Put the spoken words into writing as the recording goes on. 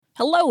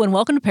Hello and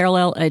welcome to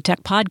Parallel, a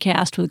tech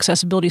podcast with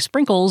accessibility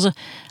sprinkles.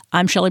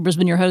 I'm Shelley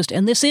Brisbane, your host,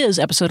 and this is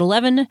episode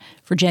 11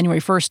 for January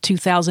 1st,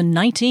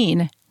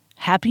 2019.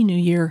 Happy New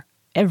Year,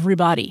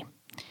 everybody.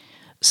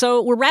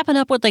 So we're wrapping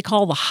up what they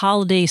call the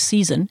holiday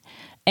season,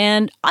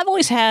 and I've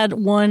always had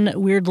one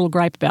weird little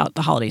gripe about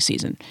the holiday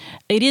season.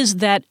 It is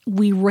that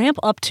we ramp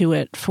up to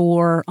it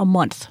for a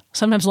month,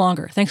 sometimes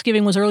longer.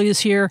 Thanksgiving was early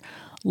this year,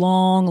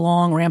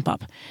 long ramp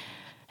up.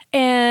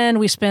 And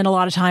we spend a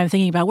lot of time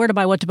thinking about where to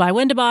buy, what to buy,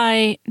 when to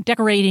buy,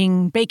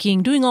 decorating,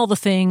 baking, doing all the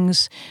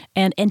things,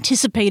 and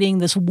anticipating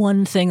this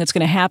one thing that's going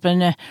to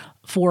happen.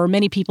 For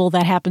many people,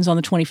 that happens on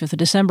the 25th of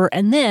December.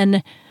 And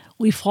then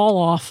we fall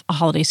off a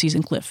holiday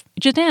season cliff.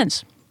 It just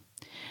ends.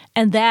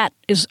 And that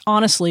is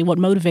honestly what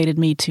motivated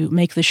me to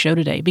make this show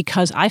today,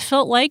 because I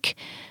felt like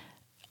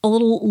a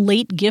little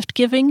late gift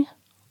giving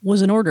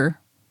was in order,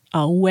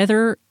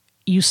 whether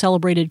you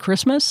celebrated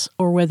Christmas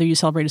or whether you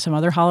celebrated some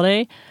other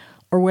holiday,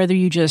 or whether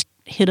you just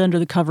hid under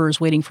the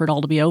covers waiting for it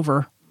all to be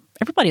over.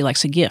 Everybody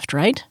likes a gift,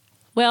 right?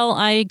 Well,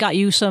 I got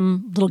you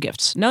some little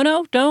gifts.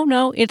 No,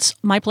 it's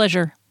my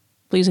pleasure.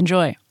 Please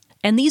enjoy.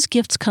 And these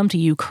gifts come to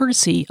you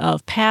courtesy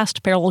of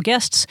past Parallel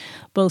guests,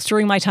 both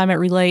during my time at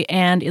Relay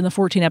and in the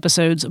 14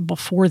 episodes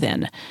before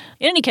then.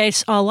 In any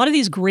case, a lot of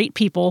these great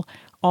people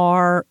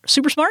are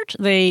super smart.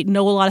 They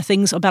know a lot of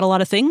things about a lot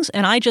of things.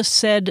 And I just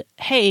said,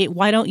 hey,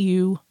 why don't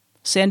you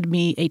send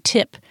me a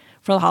tip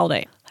for the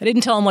holiday? I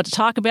didn't tell them what to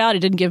talk about. It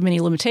didn't give them any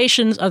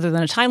limitations other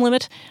than a time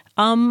limit.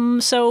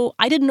 So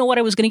I didn't know what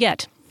I was going to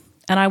get.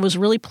 And I was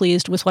really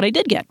pleased with what I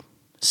did get.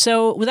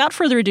 So without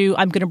further ado,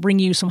 I'm going to bring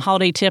you some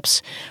holiday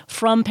tips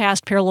from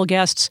past Parallel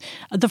guests.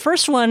 The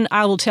first one,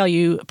 I will tell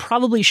you,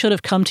 probably should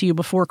have come to you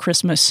before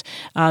Christmas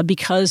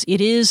because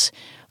it is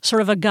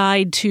sort of a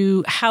guide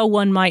to how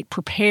one might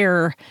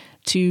prepare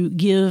to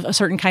give a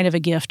certain kind of a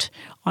gift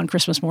on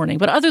Christmas morning.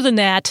 But other than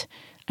that,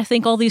 I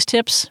think all these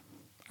tips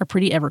are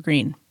pretty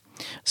evergreen.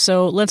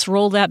 So let's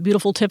roll that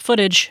beautiful tip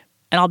footage,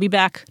 and I'll be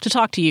back to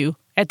talk to you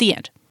at the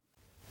end.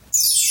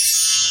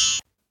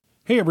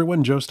 Hey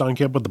everyone, Joe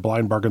Steinkamp with the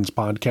Blind Bargains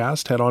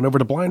podcast. Head on over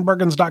to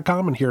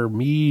blindbargains.com and hear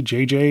me,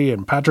 JJ,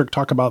 and Patrick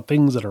talk about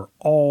things that are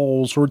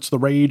all sorts of the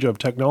rage of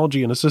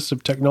technology and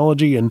assistive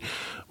technology. And,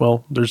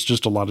 well, there's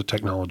just a lot of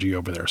technology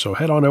over there. So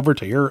head on over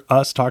to hear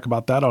us talk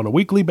about that on a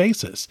weekly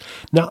basis.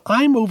 Now,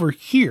 I'm over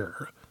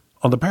here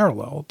on the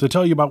Parallel to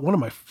tell you about one of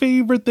my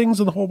favorite things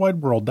in the whole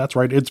wide world. That's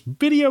right, it's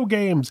video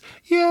games.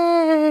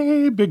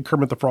 Yay! Big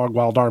Kermit the Frog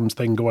Wild Arms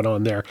thing going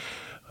on there.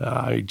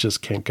 I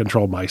just can't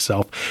control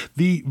myself.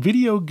 The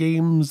video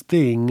games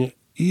thing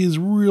is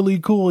really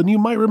cool, and you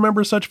might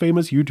remember such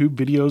famous YouTube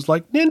videos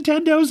like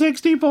Nintendo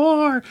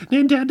 64!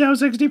 Nintendo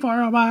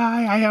 64, oh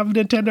my, I have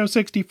Nintendo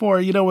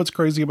 64. You know what's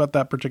crazy about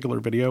that particular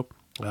video?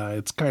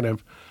 It's kind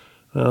of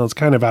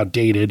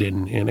outdated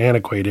and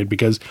antiquated,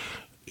 because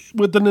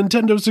with the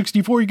Nintendo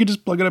 64, you could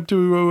just plug it up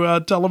to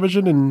a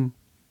television and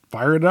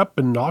fire it up,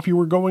 and off you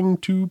were going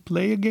to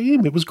play a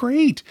game. It was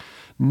great.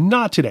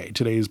 Not today.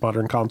 Today's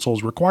modern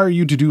consoles require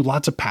you to do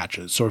lots of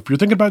patches. So if you're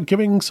thinking about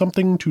giving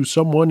something to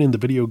someone in the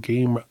video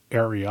game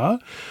area,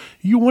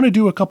 you want to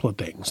do a couple of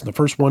things. The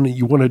first one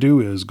you want to do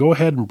is go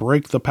ahead and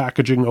break the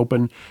packaging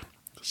open,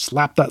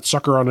 slap that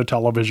sucker on a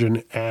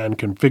television, and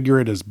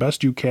configure it as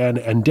best you can,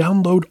 and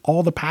download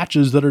all the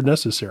patches that are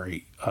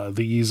necessary.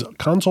 These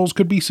consoles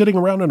could be sitting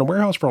around in a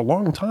warehouse for a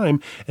long time,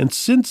 and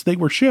since they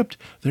were shipped,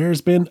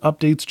 there's been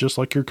updates just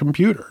like your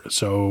computer.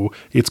 So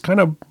it's kind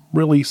of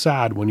really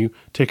sad when you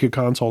take a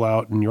console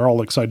out and you're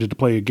all excited to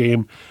play a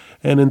game,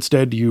 and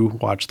instead you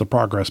watch the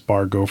progress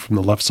bar go from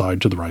the left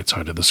side to the right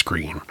side of the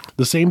screen.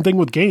 The same thing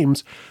with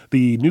games.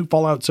 The new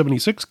Fallout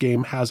 76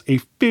 game has a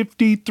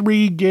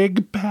 53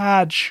 gig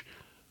patch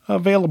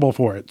available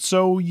for it.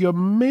 So you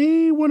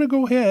may want to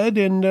go ahead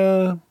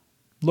and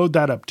load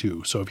that up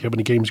too. So if you have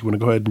any games, you want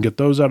to go ahead and get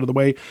those out of the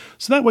way.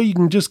 So that way you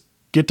can just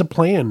get to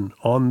playing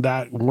on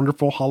that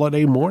wonderful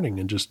holiday morning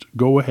and just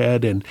go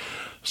ahead and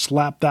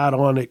slap that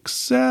on,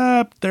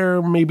 except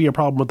there may be a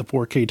problem with the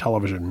 4K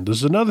television. This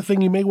is another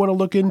thing you may want to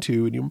look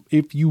into.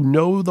 If you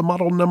know the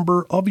model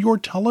number of your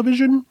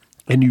television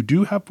and you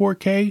do have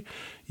 4K,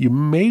 you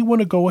may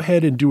want to go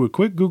ahead and do a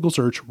quick Google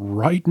search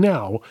right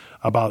now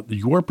about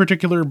your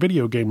particular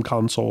video game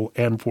console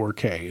and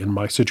 4K. In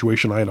my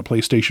situation, I had a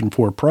PlayStation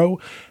 4 Pro,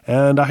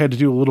 and I had to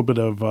do a little bit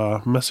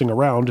of messing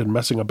around and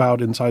messing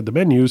about inside the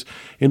menus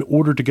in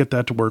order to get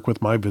that to work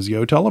with my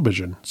Vizio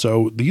television.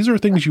 So these are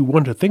things you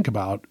want to think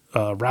about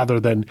rather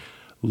than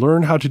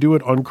learn how to do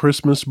it on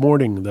Christmas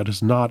morning. That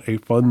is not a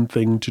fun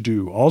thing to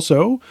do.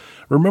 Also,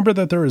 remember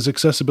that there is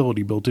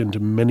accessibility built into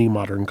many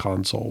modern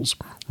consoles.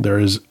 There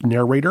is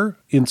Narrator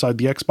inside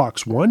the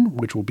Xbox One,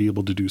 which will be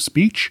able to do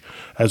speech,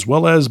 as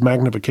well as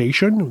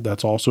magnification.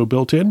 That's also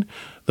built in.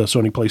 The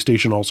Sony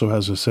PlayStation also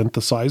has a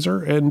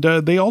synthesizer,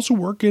 and they also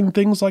work in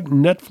things like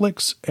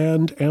Netflix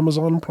and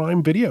Amazon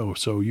Prime Video,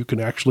 so you can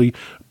actually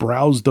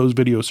browse those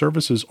video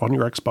services on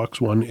your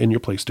Xbox One and your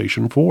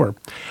PlayStation 4.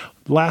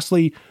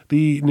 Lastly,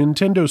 the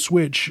Nintendo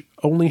Switch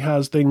only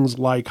has things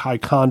like high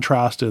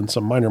contrast and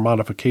some minor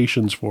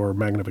modifications for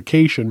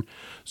magnification,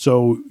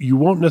 so you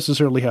won't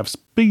necessarily have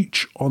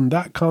speech on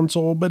that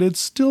console, but it's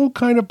still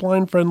kind of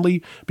blind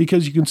friendly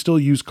because you can still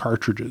use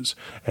cartridges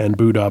and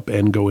boot up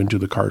and go into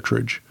the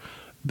cartridge.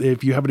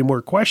 If you have any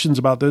more questions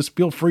about this,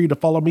 feel free to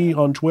follow me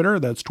on Twitter.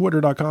 That's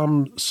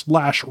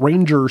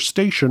twitter.com/Ranger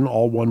Station,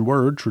 all one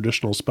word,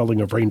 traditional spelling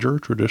of Ranger,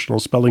 traditional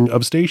spelling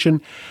of station.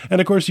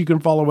 And of course, you can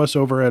follow us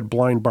over at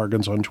Blind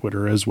Bargains on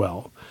Twitter as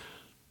well.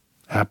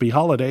 Happy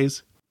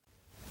holidays.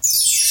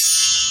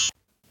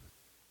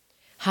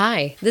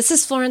 Hi, this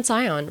is Florence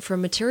Ion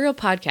from Material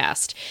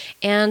Podcast,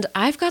 and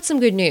I've got some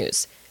good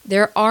news.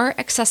 There are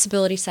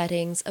accessibility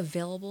settings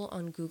available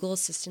on Google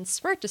Assistant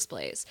smart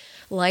displays,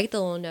 like the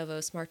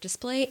Lenovo Smart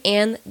Display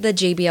and the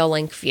JBL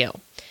Link View.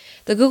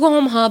 The Google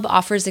Home Hub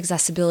offers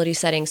accessibility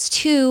settings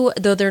too,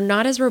 though they're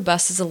not as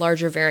robust as the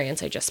larger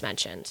variants I just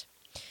mentioned.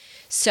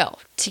 So,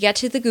 to get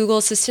to the Google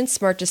Assistant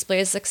Smart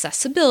Display's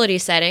accessibility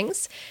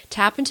settings,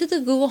 tap into the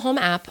Google Home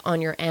app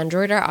on your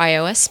Android or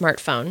iOS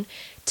smartphone,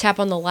 tap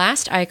on the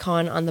last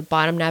icon on the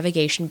bottom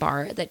navigation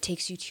bar that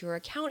takes you to your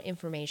account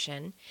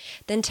information,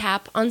 then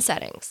tap on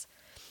Settings.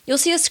 You'll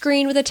see a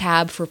screen with a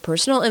tab for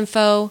Personal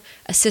Info,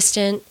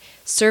 Assistant,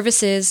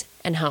 Services,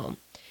 and Home.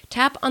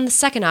 Tap on the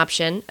second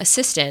option,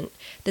 Assistant,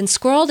 then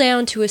scroll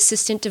down to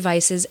Assistant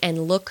Devices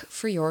and look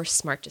for your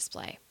smart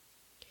display.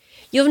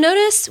 You'll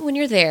notice when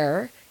you're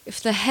there, if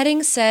the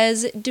heading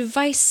says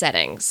Device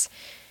Settings,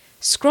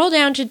 scroll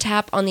down to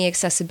tap on the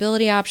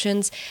accessibility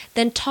options,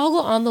 then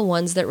toggle on the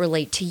ones that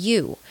relate to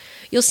you.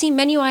 You'll see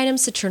menu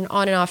items to turn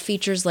on and off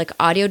features like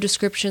audio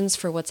descriptions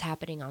for what's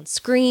happening on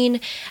screen,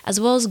 as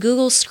well as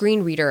Google's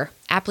screen reader,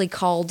 aptly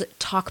called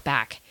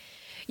TalkBack.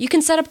 You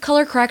can set up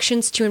color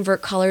corrections to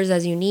invert colors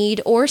as you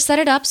need, or set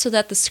it up so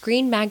that the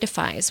screen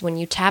magnifies when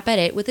you tap at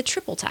it with a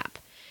triple tap.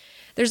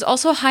 There's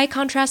also high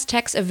contrast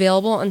text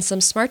available on some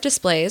smart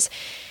displays,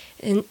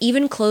 and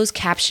even closed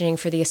captioning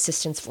for the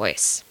assistant's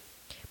voice.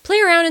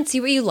 Play around and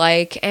see what you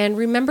like, and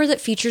remember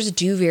that features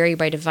do vary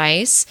by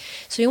device,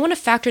 so you want to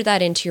factor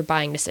that into your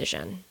buying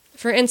decision.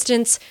 For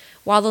instance,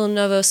 while the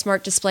Lenovo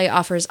Smart Display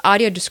offers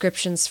audio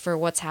descriptions for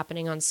what's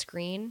happening on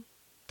screen,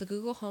 the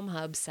Google Home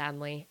Hub,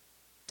 sadly,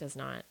 does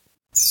not.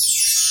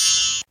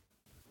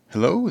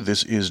 Hello,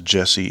 this is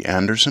Jesse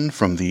Anderson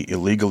from the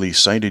Illegally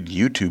Cited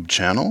YouTube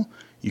channel.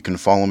 You can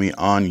follow me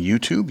on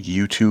YouTube,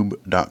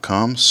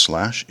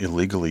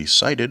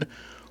 youtube.com/illegally-cited,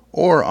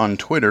 or on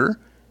Twitter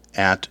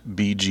at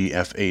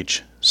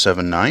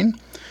BGFH79.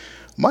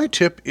 My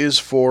tip is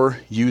for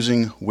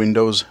using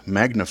Windows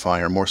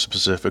Magnifier, more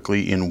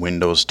specifically in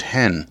Windows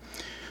 10.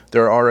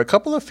 There are a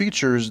couple of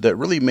features that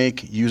really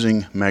make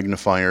using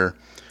Magnifier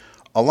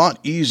a lot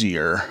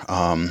easier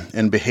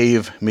and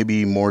behave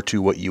maybe more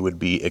to what you would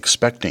be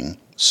expecting.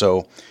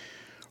 So,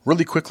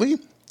 really quickly,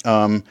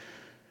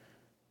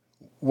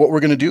 what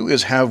we're going to do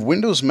is have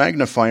Windows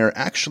Magnifier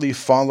actually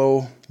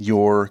follow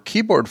your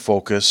keyboard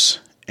focus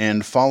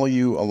and follow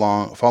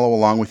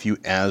along with you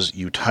as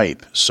you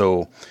type.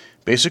 So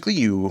basically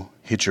you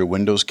hit your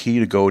Windows key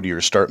to go to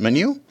your start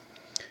menu,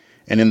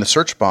 and in the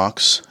search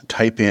box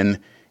type in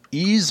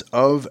ease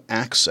of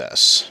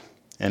access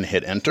and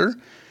hit enter.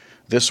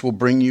 This will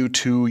bring you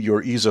to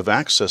your ease of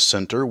access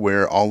center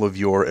where all of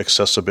your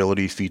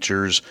accessibility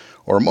features,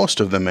 or most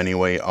of them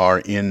anyway, are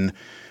in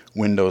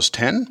Windows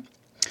 10.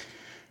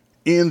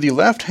 In the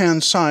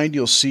left-hand side,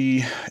 you'll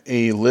see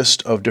a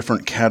list of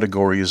different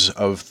categories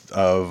of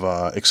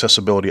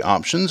accessibility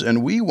options,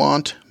 and we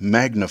want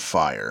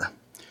Magnifier.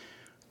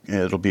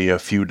 It'll be a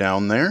few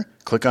down there.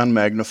 Click on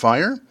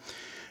Magnifier.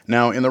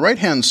 Now, in the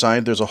right-hand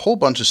side, there's a whole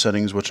bunch of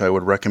settings which I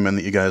would recommend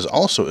that you guys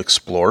also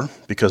explore,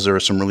 because there are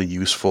some really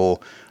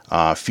useful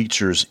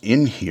features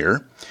in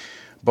here.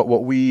 But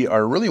what we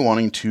are really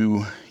wanting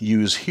to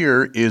use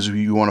here is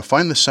you want to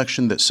find the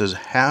section that says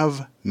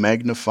Have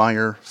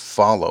Magnifier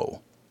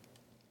Follow.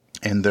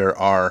 And there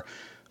are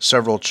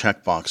several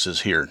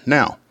checkboxes here.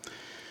 Now,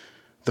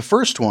 the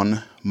first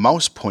one,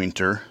 mouse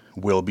pointer,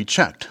 will be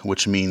checked,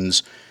 which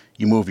means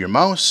you move your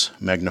mouse,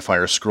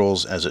 Magnifier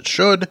scrolls as it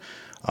should.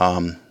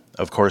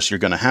 Of course, you're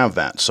going to have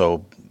that,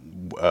 so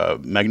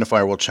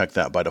Magnifier will check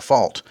that by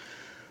default.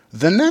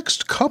 The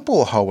next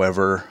couple,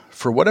 however,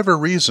 for whatever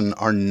reason,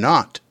 are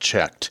not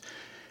checked.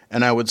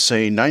 And I would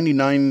say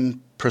 99%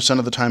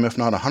 of the time, if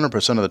not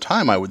 100% of the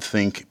time, I would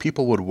think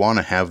people would want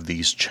to have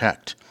these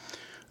checked.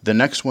 The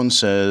next one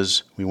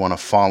says we want to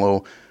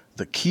follow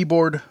the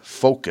keyboard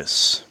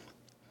focus.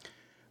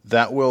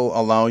 That will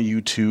allow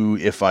you to,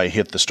 if I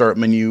hit the start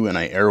menu and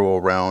I arrow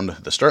around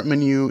the start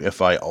menu,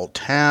 if I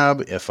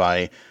Alt-Tab, if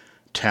I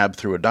tab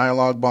through a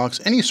dialog box,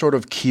 any sort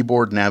of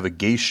keyboard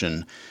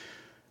navigation,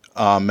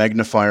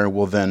 Magnifier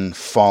will then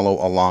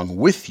follow along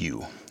with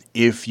you.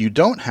 If you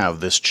don't have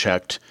this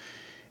checked,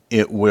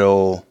 it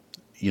will,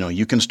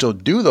 you can still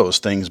do those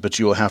things, but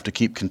you will have to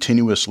keep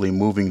continuously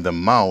moving the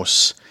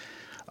mouse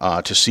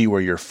to see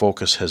where your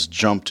focus has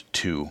jumped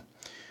to.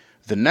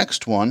 The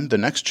next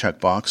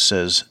checkbox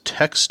says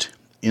Text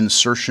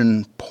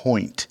Insertion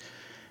Point.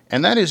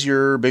 And that is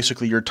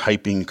basically your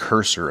typing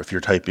cursor. If you're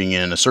typing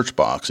in a search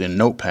box, in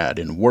Notepad,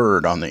 in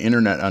Word, on the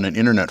internet, on an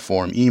internet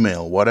form,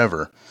 email,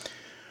 whatever.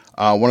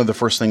 One of the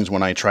first things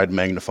when I tried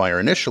Magnifier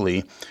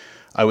initially,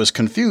 I was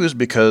confused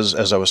because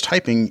as I was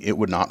typing, it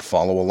would not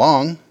follow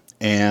along.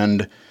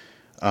 And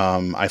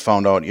I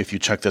found out if you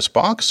check this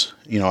box,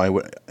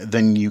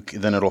 then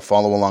it'll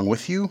follow along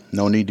with you.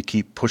 No need to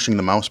keep pushing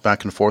the mouse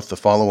back and forth to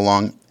follow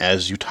along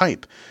as you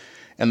type.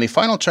 And the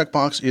final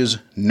checkbox is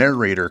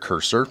narrator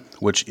cursor,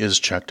 which is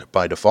checked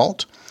by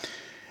default.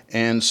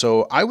 And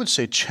so I would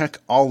say check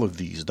all of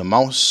these. The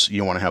mouse,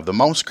 you want to have the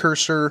mouse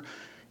cursor,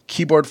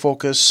 keyboard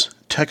focus,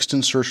 text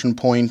insertion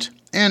point,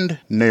 and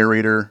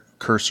narrator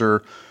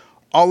cursor.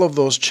 All of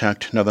those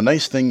checked. Now the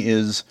nice thing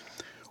is,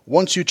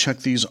 once you check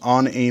these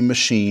on a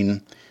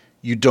machine,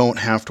 you don't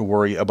have to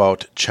worry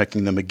about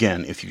checking them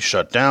again. If you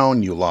shut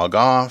down, you log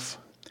off.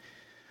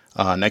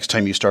 Next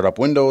time you start up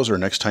Windows or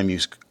next time you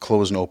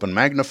close and open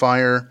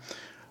Magnifier,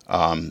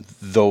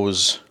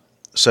 those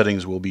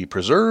settings will be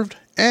preserved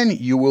and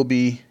you will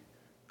be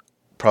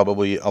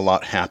probably a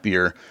lot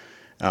happier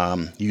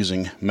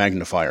using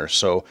Magnifier.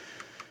 So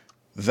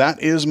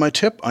that is my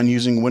tip on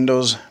using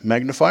Windows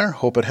Magnifier.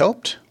 Hope it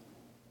helped.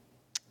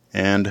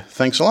 And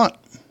thanks a lot.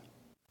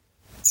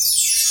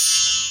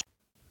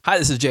 Hi,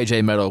 this is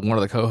JJ Meadow, one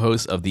of the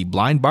co-hosts of the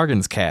Blind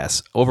Bargains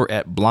cast over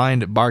at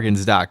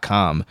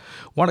blindbargains.com.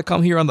 Want to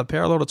come here on the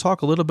Parallel to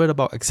talk a little bit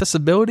about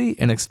accessibility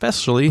and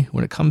especially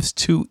when it comes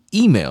to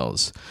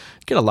emails.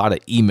 I get a lot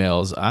of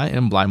emails. I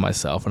am blind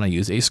myself and I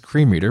use a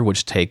screen reader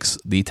which takes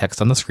the text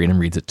on the screen and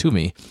reads it to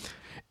me.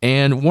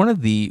 And one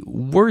of the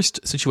worst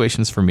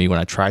situations for me when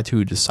I try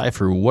to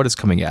decipher what is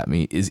coming at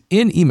me is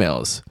in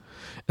emails,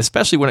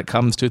 especially when it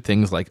comes to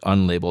things like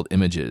unlabeled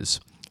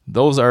images.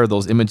 Those are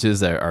those images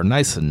that are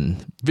nice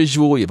and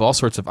visual. You have all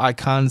sorts of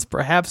icons.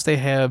 Perhaps they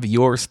have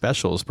your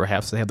specials.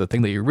 Perhaps they have the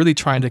thing that you're really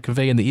trying to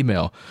convey in the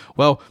email.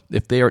 Well,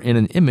 if they are in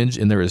an image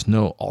and there is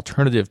no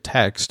alternative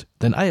text,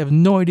 then I have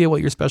no idea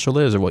what your special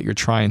is or what you're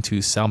trying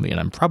to sell me, and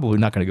I'm probably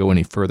not going to go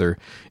any further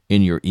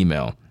in your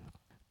email.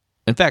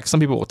 In fact, some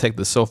people will take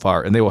this so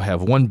far and they will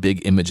have one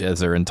big image as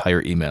their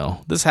entire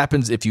email. This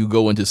happens if you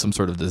go into some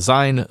sort of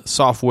design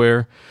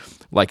software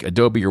like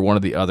Adobe or one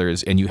of the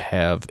others and you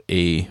have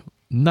a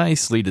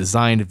nicely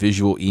designed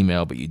visual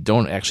email, but you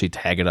don't actually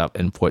tag it up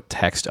and put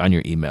text on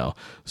your email.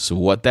 So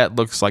what that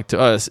looks like to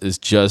us is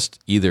just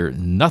either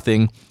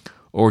nothing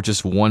or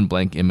just one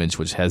blank image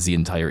which has the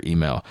entire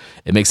email.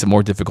 It makes it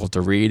more difficult to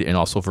read, and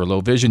also for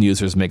low vision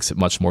users makes it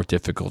much more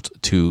difficult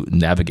to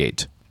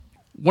navigate.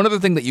 One other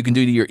thing that you can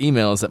do to your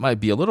emails that might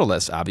be a little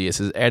less obvious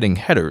is adding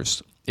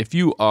headers. If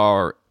you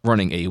are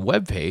running a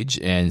web page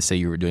and say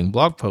you were doing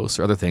blog posts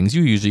or other things,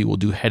 you usually will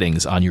do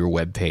headings on your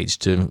web page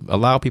to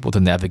allow people to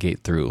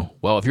navigate through.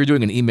 Well, if you're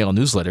doing an email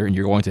newsletter and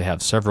you're going to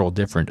have several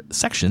different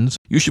sections,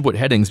 you should put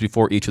headings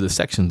before each of the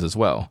sections as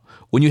well.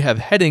 When you have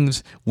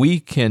headings,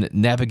 we can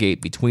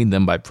navigate between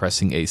them by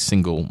pressing a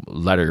single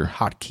letter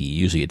hotkey.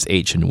 Usually it's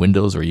H in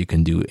Windows, or you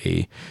can do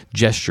a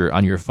gesture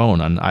on your phone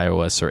on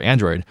iOS or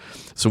Android.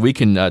 So we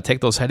can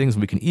take those headings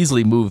and we can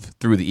easily move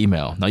through the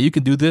email. Now you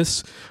can do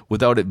this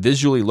without it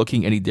visually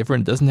looking any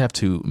different. It doesn't have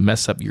to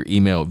mess up your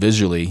email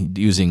visually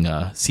using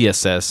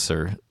CSS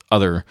or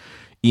other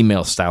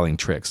email styling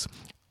tricks.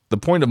 The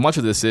point of much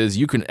of this is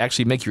you can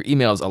actually make your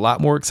emails a lot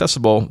more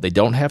accessible. They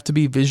don't have to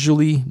be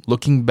visually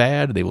looking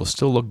bad. They will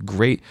still look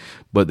great,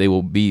 but they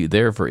will be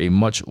there for a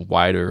much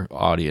wider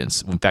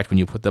audience. In fact, when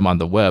you put them on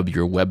the web,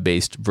 your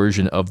web-based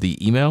version of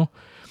the email,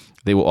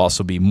 they will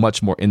also be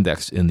much more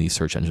indexed in the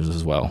search engines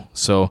as well.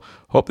 So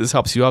hope this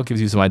helps you out, gives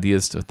you some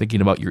ideas to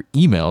thinking about your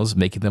emails,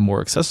 making them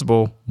more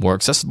accessible. More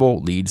accessible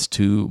leads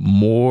to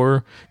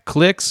more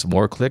clicks,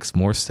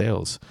 more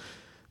sales.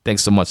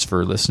 Thanks so much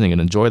for listening and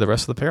enjoy the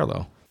rest of the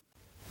Parallel.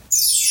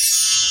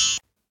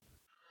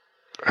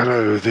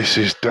 Hello, this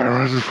is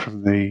Darren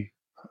from the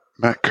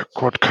Mac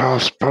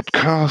Quadcast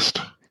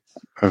podcast,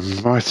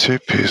 and my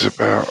tip is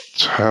about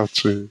how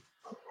to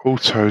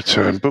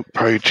auto-turn book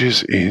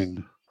pages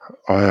in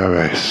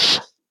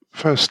iOS.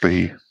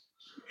 Firstly,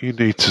 you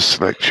need to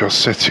select your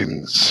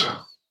settings,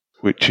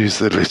 which is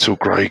the little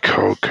grey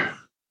cog.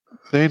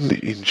 Then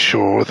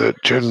ensure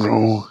that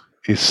General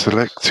is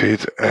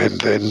selected and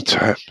then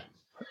tap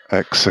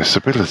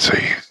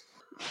Accessibility.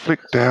 Flick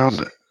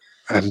down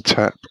and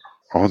tap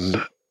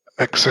on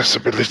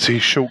Accessibility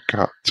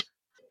shortcut.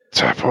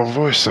 Tap on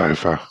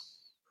VoiceOver.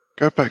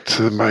 Go back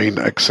to the main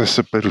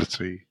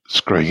accessibility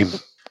screen.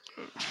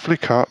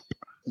 Flick up,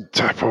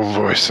 tap on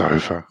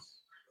VoiceOver.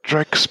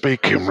 Drag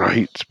speaking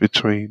rate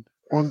between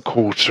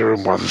 1/4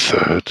 and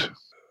 1/3.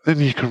 Then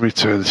you can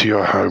return to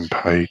your home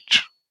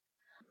page.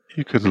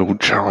 You can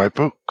launch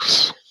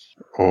iBooks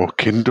or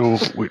Kindle,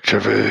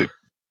 whichever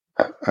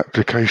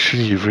application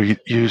you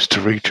use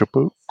to read your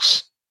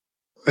books.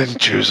 Then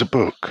choose a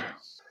book.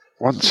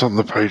 Once on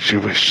the page you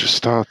wish to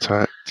start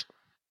at,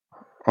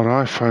 on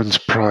iPhones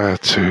prior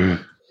to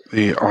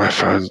the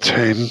iPhone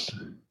 10,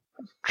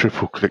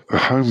 triple-click the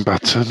Home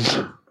button.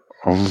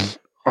 On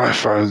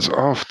iPhones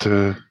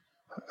after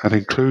and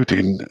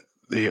including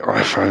the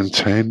iPhone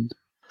 10,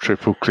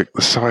 triple click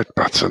the side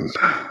button.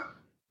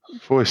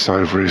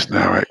 VoiceOver is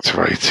now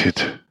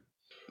activated.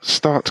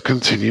 Start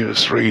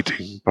continuous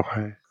reading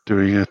by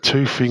doing a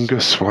 2-finger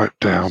swipe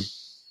down.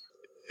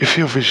 If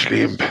you're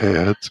visually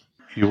impaired,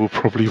 you will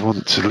probably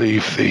want to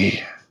leave the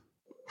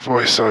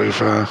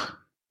VoiceOver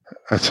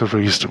at a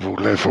reasonable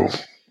level.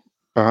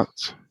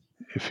 But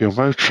if you're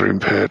motor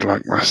impaired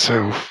like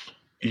myself,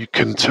 you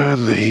can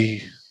turn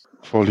the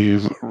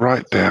volume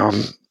right down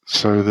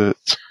so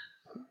that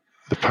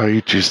the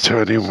page is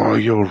turning while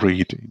you're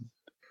reading.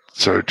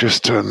 So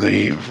just turn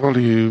the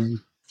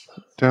volume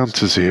down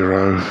to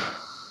 0.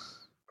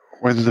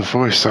 When the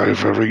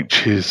VoiceOver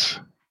reaches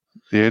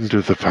the end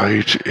of the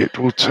page, it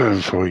will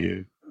turn for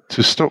you.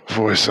 To stop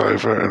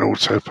VoiceOver and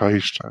auto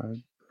page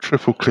turn,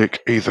 triple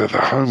click either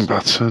the home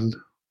button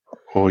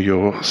or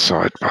your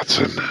side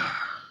button.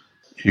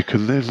 You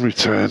can then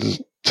return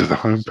to the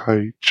home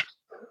page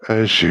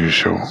as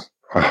usual.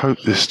 I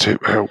hope this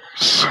tip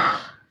helps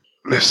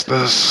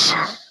listeners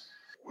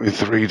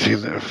with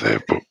reading of their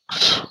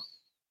books.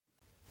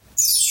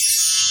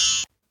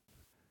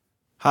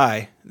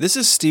 Hi, this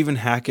is Stephen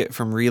Hackett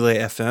from Relay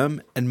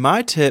FM, and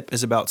my tip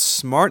is about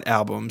Smart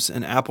Albums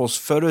and Apple's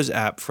Photos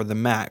app for the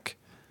Mac.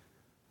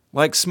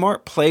 Like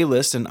Smart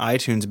Playlist and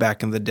iTunes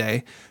back in the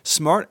day,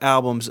 Smart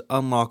Albums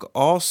unlock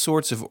all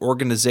sorts of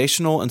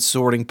organizational and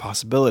sorting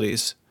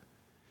possibilities.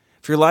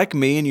 If you're like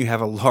me and you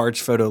have a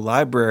large photo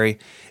library,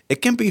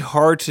 it can be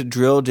hard to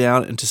drill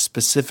down into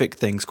specific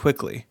things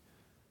quickly.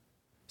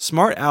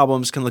 Smart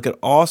Albums can look at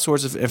all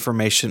sorts of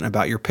information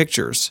about your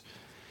pictures.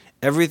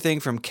 Everything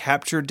from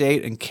capture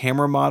date and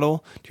camera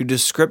model to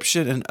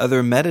description and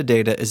other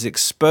metadata is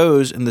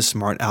exposed in the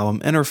Smart Album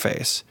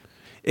interface.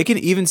 It can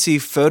even see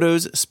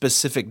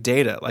photos-specific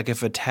data, like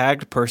if a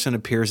tagged person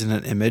appears in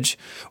an image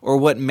or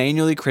what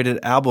manually created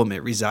album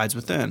it resides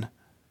within.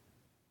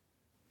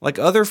 Like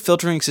other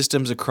filtering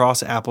systems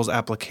across Apple's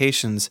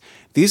applications,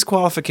 these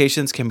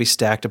qualifications can be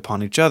stacked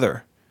upon each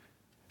other.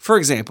 For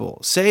example,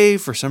 say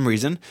for some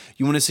reason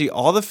you want to see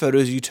all the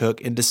photos you took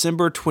in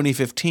December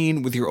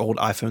 2015 with your old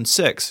iPhone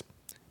 6.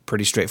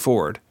 Pretty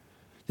straightforward.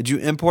 Did you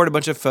import a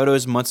bunch of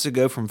photos months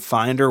ago from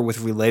Finder with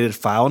related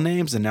file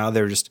names and now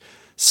they're just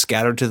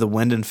scattered to the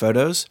wind in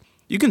Photos?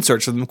 You can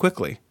search for them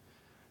quickly.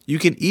 You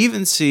can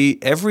even see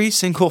every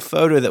single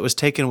photo that was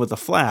taken with a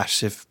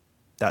flash if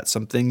that's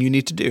something you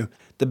need to do.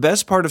 The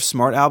best part of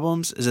Smart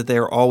Albums is that they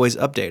are always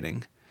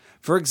updating.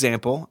 For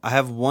example, I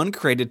have one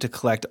created to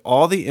collect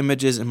all the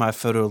images in my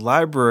photo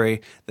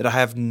library that I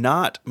have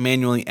not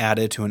manually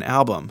added to an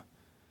album.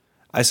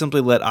 I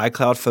simply let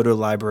iCloud Photo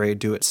Library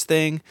do its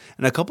thing,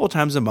 and a couple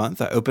times a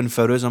month I open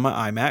Photos on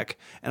my iMac,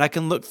 and I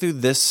can look through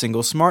this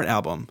single Smart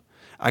Album.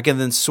 I can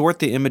then sort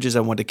the images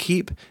I want to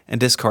keep and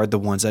discard the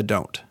ones I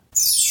don't.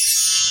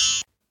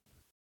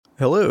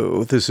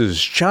 Hello, this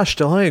is Josh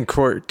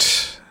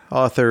DeLioncourt,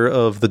 author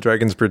of The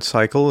Dragon's Bird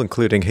Cycle,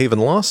 including Haven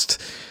Lost,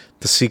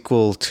 the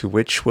sequel to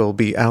which will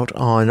be out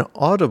on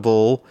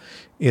Audible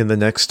in the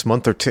next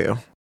month or two.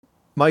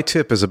 My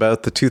tip is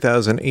about the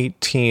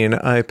 2018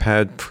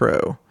 iPad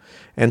Pro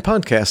and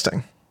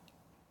podcasting.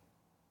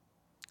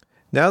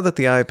 Now that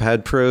the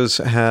iPad Pros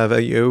have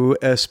a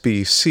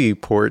USB-C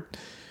port,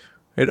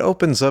 it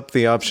opens up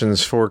the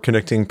options for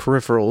connecting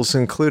peripherals,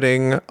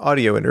 including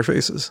audio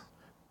interfaces.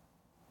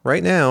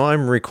 Right now,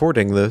 I'm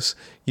recording this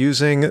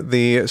using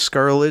the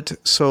Scarlett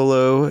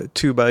Solo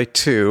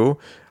 2x2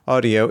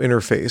 audio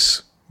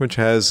interface, which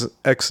has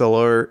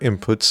XLR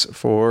inputs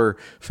for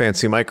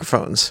fancy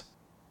microphones.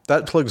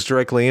 That plugs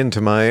directly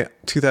into my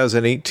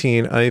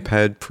 2018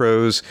 iPad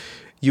Pro's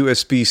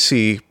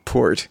USB-C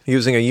port,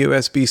 using a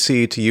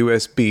USB-C to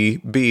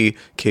USB-B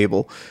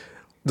cable.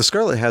 The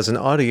Scarlett has an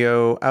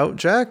audio out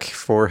jack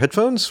for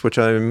headphones, which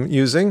I'm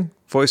using.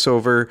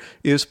 VoiceOver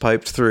is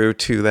piped through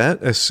to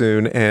that as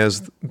soon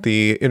as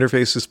the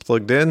interface is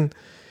plugged in,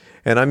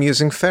 and I'm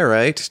using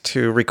Ferrite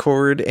to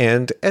record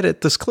and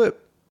edit this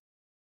clip.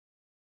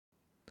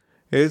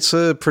 It's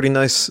a pretty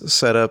nice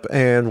setup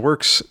and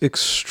works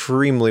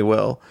extremely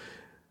well.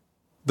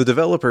 The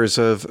developers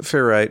of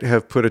Ferrite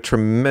have put a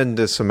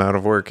tremendous amount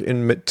of work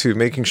into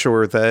making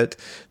sure that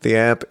the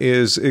app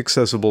is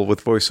accessible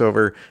with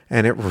VoiceOver,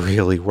 and it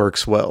really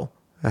works well.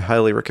 I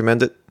highly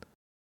recommend it.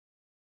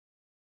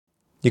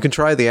 You can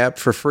try the app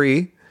for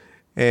free,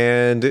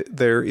 and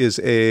there is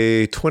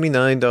a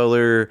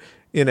 $29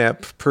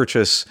 in-app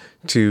purchase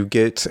to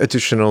get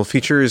additional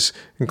features,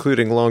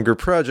 including longer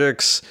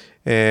projects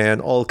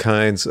and all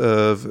kinds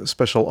of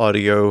special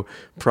audio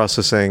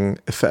processing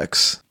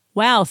effects.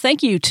 Wow,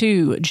 thank you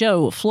to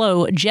Joe,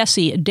 Flo,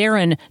 Jesse,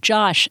 Darren,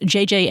 Josh,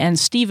 JJ, and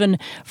Stephen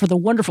for the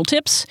wonderful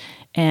tips.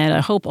 And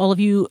I hope all of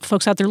you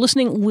folks out there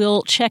listening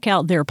will check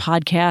out their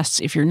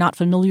podcasts. If you're not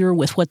familiar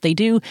with what they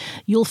do,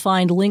 you'll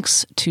find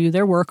links to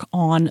their work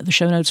on the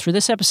show notes for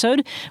this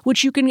episode,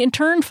 which you can in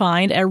turn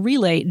find at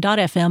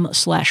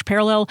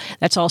relay.fm/parallel.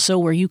 That's also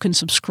where you can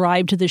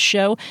subscribe to this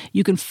show.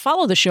 You can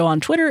follow the show on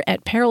Twitter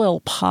at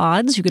Parallel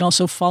Pods. You can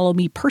also follow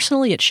me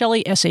personally at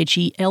Shelley,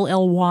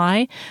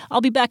 SHELLY.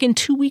 I'll be back in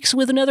 2 weeks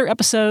with another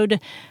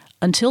episode.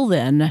 Until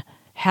then,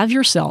 have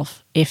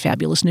yourself a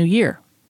fabulous new year.